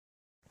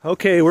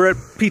Okay, we're at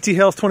PT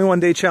Health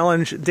 21-Day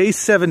Challenge, day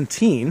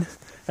 17,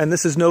 and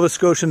this is Nova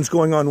Scotians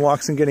going on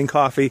walks and getting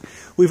coffee.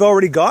 We've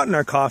already gotten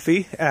our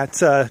coffee at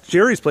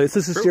Jerry's place.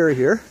 This is Jerry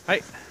here.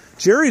 Hi.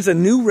 Jerry's a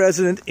new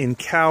resident in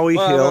Cowie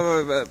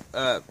Hill.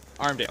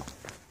 Armdale.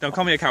 Don't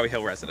call me a Cowie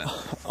Hill resident.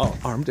 Oh,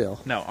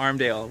 Armdale. No,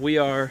 Armdale. We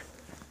are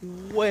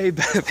way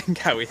better than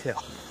Cowie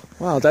Hill.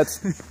 Wow, that's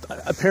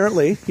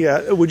apparently,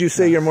 yeah. Would you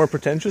say you're more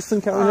pretentious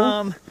than Cowie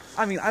Hill?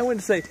 I mean, I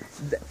wouldn't say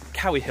that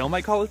Cowie Hill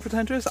might call us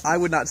pretentious. I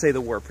would not say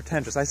that we're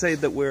pretentious. I say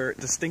that we're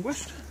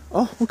distinguished.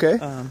 Oh, okay.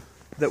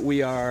 That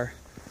we are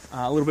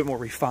a little bit more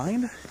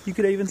refined, you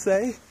could even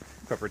say.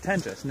 But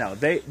pretentious, no,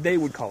 they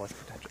would call us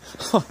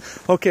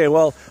pretentious. Okay,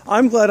 well,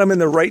 I'm glad I'm in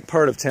the right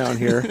part of town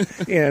here,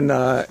 in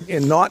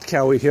not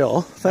Cowie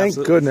Hill. Thank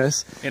Absolutely.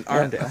 Goodness. In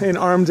Armdale. In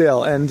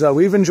Armdale, and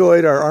we've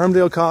enjoyed our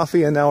Armdale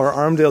coffee and now our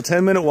Armdale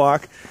 10-minute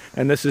walk,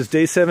 and this is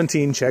day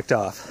 17 checked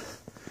off.